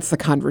 and it gets the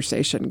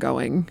conversation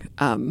going.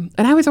 And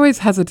I was always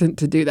hesitant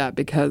to do that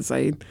because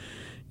I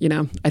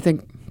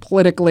think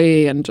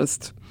politically and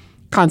just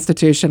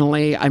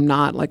constitutionally, I'm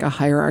not like a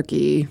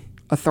hierarchy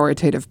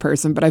authoritative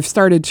person, but I've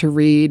started to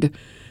read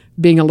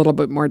being a little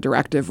bit more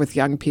directive with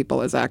young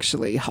people is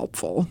actually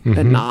helpful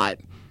and not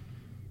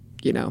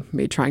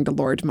me trying to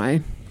lord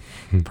my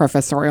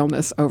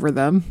professorialness over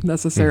them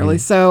necessarily.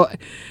 So,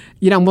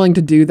 I'm willing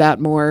to do that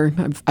more.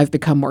 I've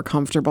become more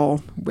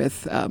comfortable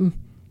with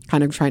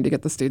kind of trying to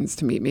get the students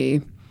to meet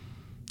me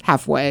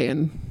halfway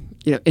and,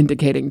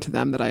 indicating to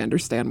them that I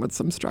understand what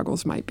some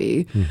struggles might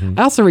be.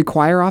 I also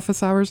require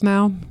office hours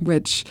now,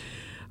 which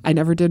I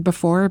never did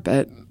before,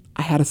 but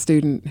I had a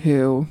student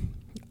who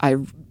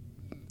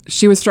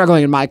she was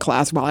struggling in my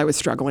class while I was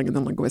struggling in the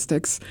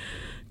linguistics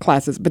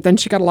classes, but then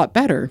she got a lot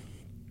better.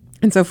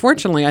 And so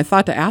fortunately, I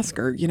thought to ask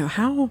her,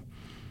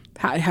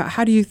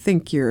 how do you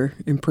think your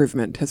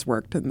improvement has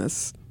worked in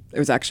this? It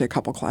was actually a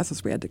couple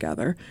classes we had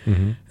together.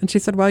 And she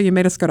said, well, you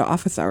made us go to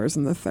office hours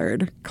in the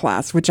third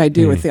class, which I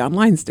do with the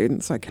online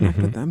students, so I connect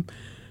with them.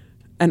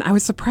 And I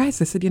was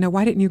surprised. I said,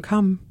 why didn't you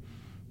come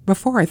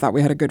before? I thought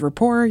we had a good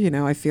rapport.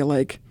 I feel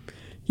like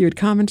you would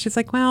come. And she's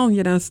like, well,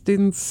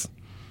 students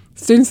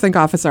think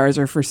office hours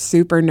are for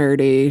super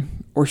nerdy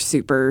or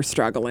super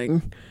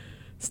struggling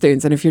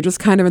students. And if you're just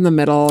kind of in the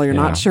middle, you're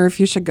not sure if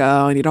you should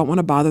go and you don't want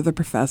to bother the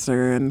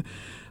professor. And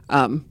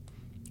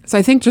so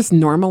I think just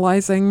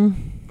normalizing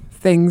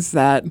things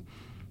that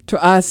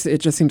to us,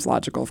 it just seems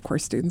logical. Of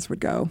course, students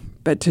would go.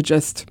 But to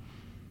just,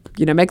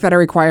 make that a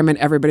requirement,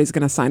 everybody's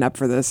going to sign up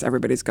for this.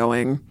 Everybody's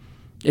going.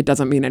 It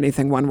doesn't mean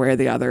anything one way or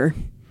the other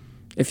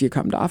if you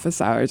come to office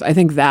hours. I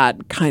think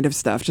that kind of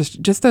stuff,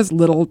 just those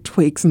little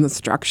tweaks in the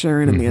structure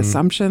and in the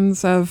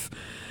assumptions of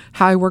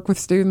how I work with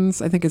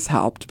students, I think has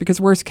helped. Because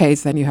worst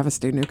case, then you have a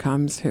student who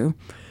comes who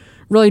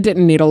really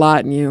didn't need a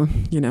lot, and you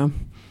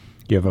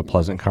have a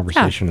pleasant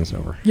conversation. It's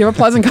over. You have a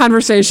pleasant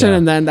conversation,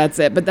 and then that's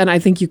it. But then I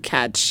think you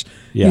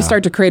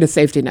start to create a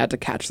safety net to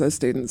catch those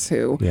students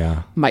who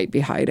might be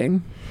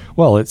hiding.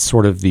 Well, it's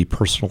sort of the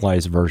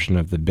personalized version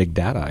of the big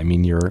data. I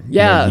mean, you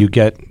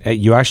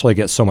actually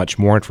get so much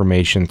more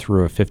information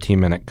through a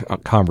 15-minute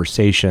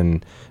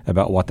conversation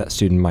about what that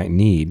student might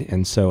need,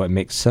 and so it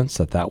makes sense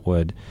that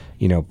would,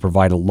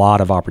 provide a lot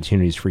of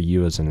opportunities for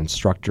you as an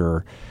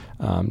instructor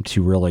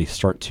to really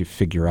start to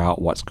figure out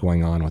what's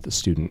going on with the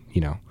student.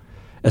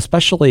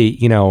 Especially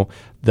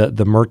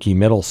the murky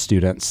middle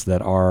students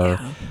that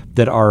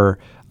are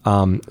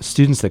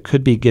students that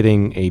could be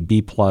getting a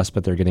B+,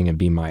 but they're getting a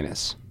B-.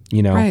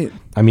 Right.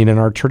 I mean, in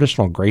our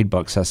traditional grade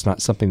books, that's not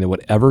something that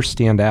would ever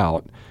stand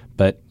out.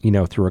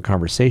 but, through a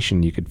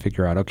conversation, you could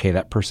figure out, okay,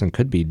 that person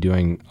could be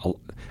doing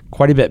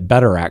quite a bit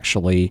better,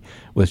 actually,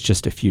 with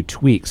just a few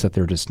tweaks that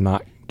they're just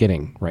not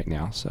getting right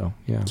now. So,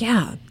 yeah.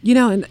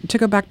 Yeah. And to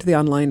go back to the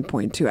online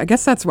point, too, I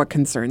guess that's what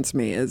concerns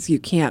me is you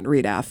can't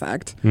read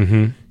affect.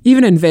 Mm-hmm.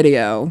 Even in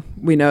video,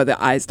 we know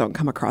the eyes don't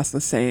come across the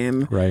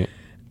same. Right.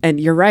 And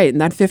you're right. In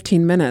that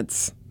 15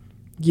 minutes,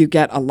 you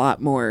get a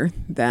lot more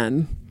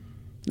than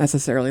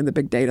necessarily in the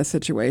big data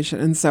situation.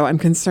 And so I'm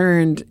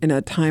concerned in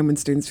a time when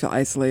students feel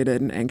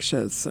isolated and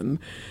anxious and,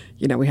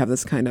 we have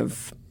this kind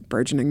of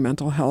burgeoning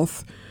mental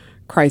health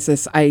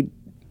crisis. I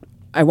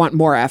want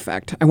more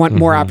affect. I want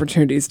more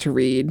opportunities to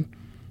read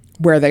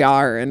where they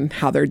are and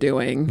how they're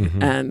doing.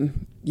 Mm-hmm.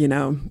 And,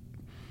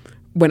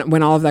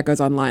 when all of that goes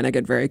online, I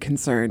get very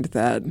concerned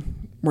that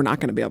we're not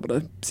going to be able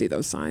to see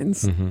those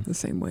signs the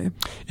same way.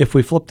 If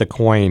we flip the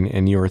coin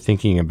and you were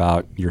thinking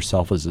about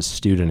yourself as a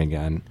student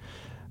again,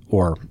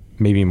 or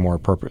maybe more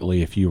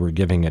appropriately, if you were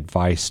giving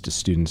advice to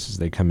students as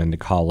they come into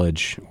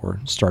college or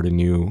start a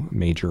new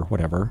major,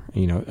 whatever,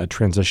 a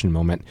transition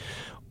moment,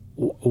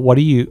 what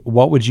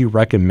would you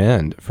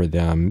recommend for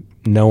them,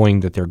 knowing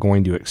that they're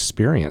going to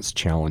experience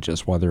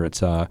challenges, whether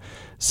it's a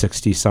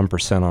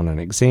 60-some% on an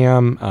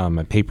exam,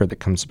 a paper that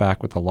comes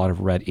back with a lot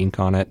of red ink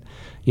on it,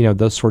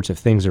 those sorts of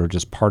things are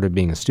just part of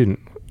being a student.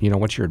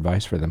 What's your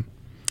advice for them?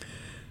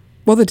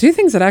 Well, the two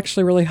things that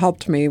actually really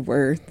helped me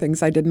were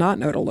things I did not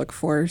know to look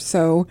for.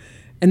 So,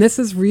 and this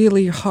is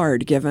really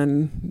hard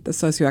given the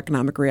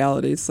socioeconomic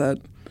realities that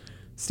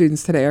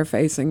students today are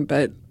facing,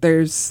 but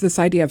there's this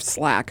idea of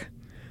slack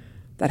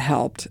that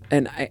helped.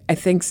 And I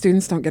think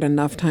students don't get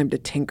enough time to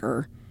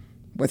tinker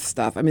with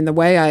stuff. I mean, the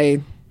way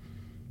I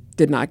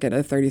did not get a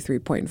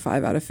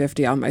 33.5 out of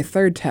 50 on my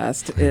third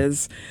test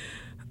is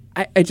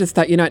I just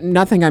thought,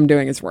 nothing I'm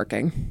doing is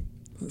working.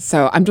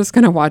 So I'm just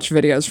going to watch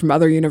videos from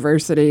other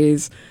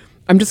universities.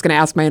 I'm just going to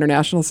ask my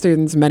international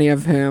students, many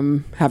of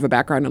whom have a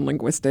background in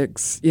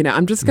linguistics.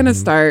 I'm just going to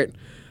start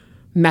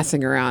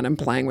messing around and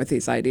playing with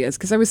these ideas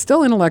because I was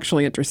still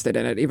intellectually interested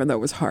in it, even though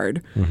it was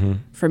hard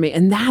for me.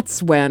 And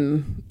that's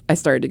when I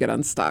started to get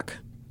unstuck,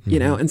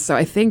 And so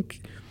I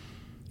think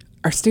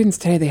our students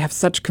today, they have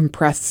such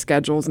compressed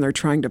schedules and they're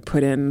trying to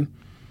put in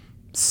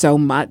so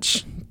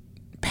much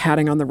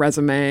padding on the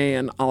resume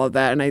and all of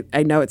that. And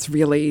I know it's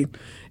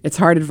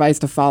hard advice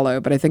to follow,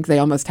 but I think they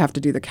almost have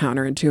to do the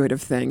counterintuitive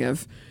thing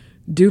of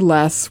do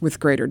less with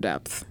greater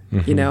depth,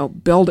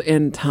 build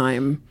in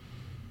time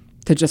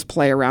to just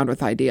play around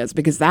with ideas,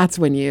 because that's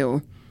when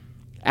you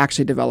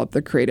actually develop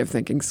the creative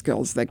thinking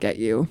skills that get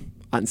you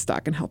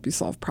unstuck and help you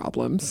solve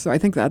problems. So I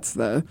think that's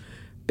the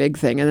big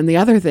thing. And then the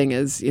other thing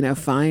is,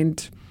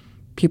 find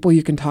people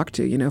you can talk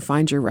to,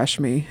 find your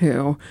Reshmi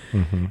who,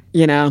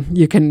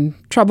 you can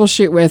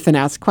troubleshoot with and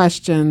ask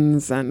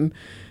questions and,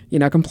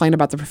 complain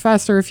about the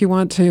professor if you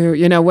want to,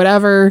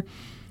 whatever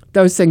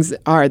those things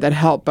are that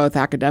help both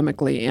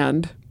academically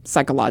and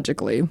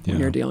psychologically when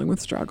you're dealing with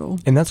struggle.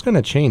 And that's going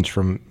to change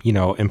from,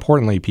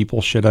 importantly,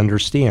 people should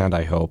understand,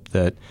 I hope,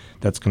 that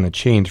that's going to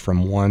change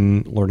from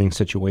one learning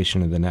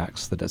situation to the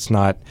next, that it's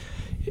not,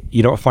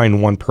 you don't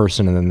find one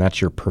person and then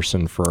that's your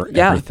person for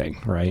everything,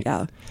 right?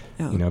 Yeah.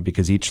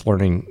 Because each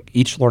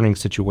learning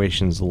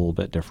situation is a little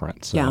bit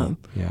different. So,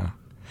 yeah.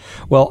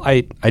 Well,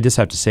 I just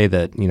have to say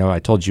that, I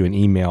told you in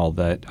email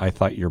that I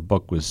thought your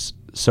book was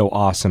so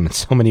awesome in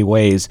so many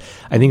ways.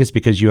 I think it's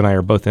because you and I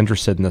are both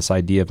interested in this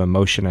idea of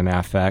emotion and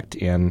affect.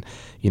 And,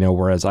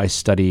 whereas I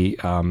study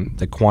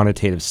the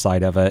quantitative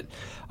side of it,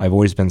 I've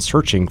always been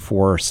searching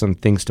for some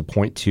things to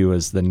point to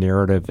as the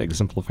narrative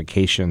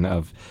exemplification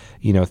of,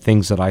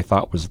 things that I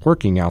thought was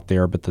lurking out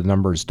there, but the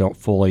numbers don't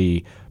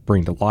fully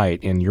bring to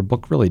light. And your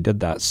book really did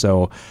that.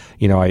 So,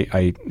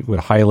 I would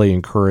highly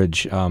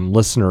encourage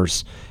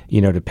listeners,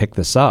 to pick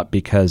this up,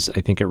 because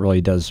I think it really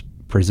does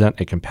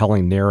present a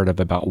compelling narrative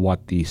about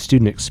what the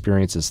student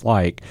experience is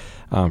like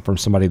from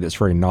somebody that's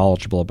very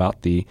knowledgeable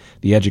about the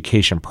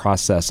education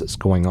process that's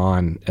going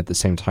on at the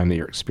same time that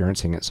you're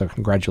experiencing it. So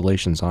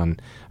congratulations on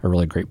a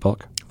really great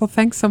book. Well,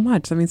 thanks so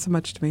much. That means so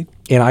much to me.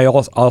 And I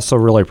also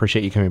really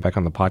appreciate you coming back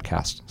on the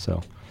podcast.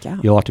 So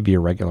you'll have to be a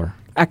regular.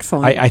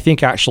 Excellent. I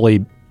think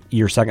actually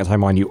your second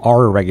time on, you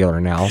are a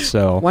regular now.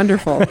 So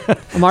wonderful.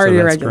 I'm already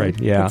a regular.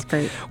 Great. Yeah. That's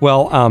great.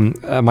 Well,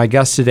 my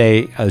guest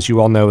today, as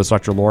you all know, is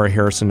Dr. Laura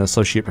Harrison,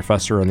 Associate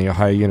Professor in the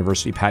Ohio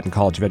University Patton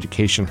College of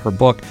Education. Her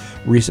book,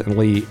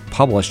 recently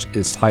published,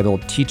 is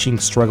titled Teaching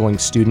Struggling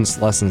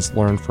Students Lessons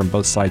Learned from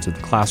Both Sides of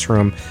the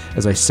Classroom.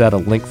 As I said, a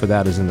link for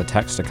that is in the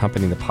text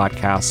accompanying the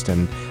podcast,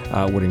 and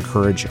would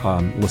encourage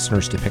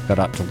listeners to pick that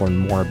up to learn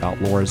more about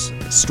Laura's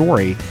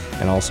story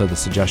and also the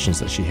suggestions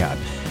that she had.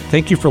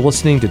 Thank you for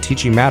listening to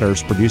Teaching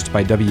Matters, produced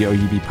by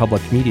WOUB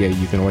Public Media.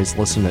 You can always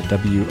listen at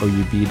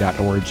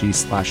woub.org/listen.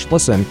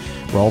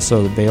 We're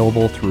also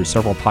available through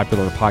several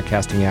popular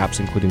podcasting apps,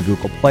 including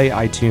Google Play,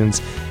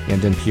 iTunes,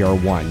 and NPR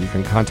One. You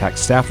can contact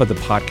staff of the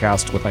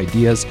podcast with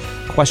ideas,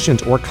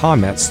 questions, or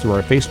comments through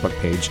our Facebook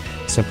page.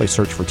 Simply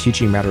search for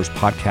Teaching Matters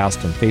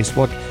Podcast on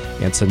Facebook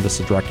and send us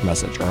a direct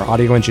message. Our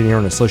audio engineer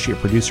and associate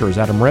producer is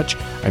Adam Rich.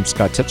 I'm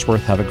Scott Titsworth.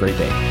 Have a great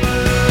day.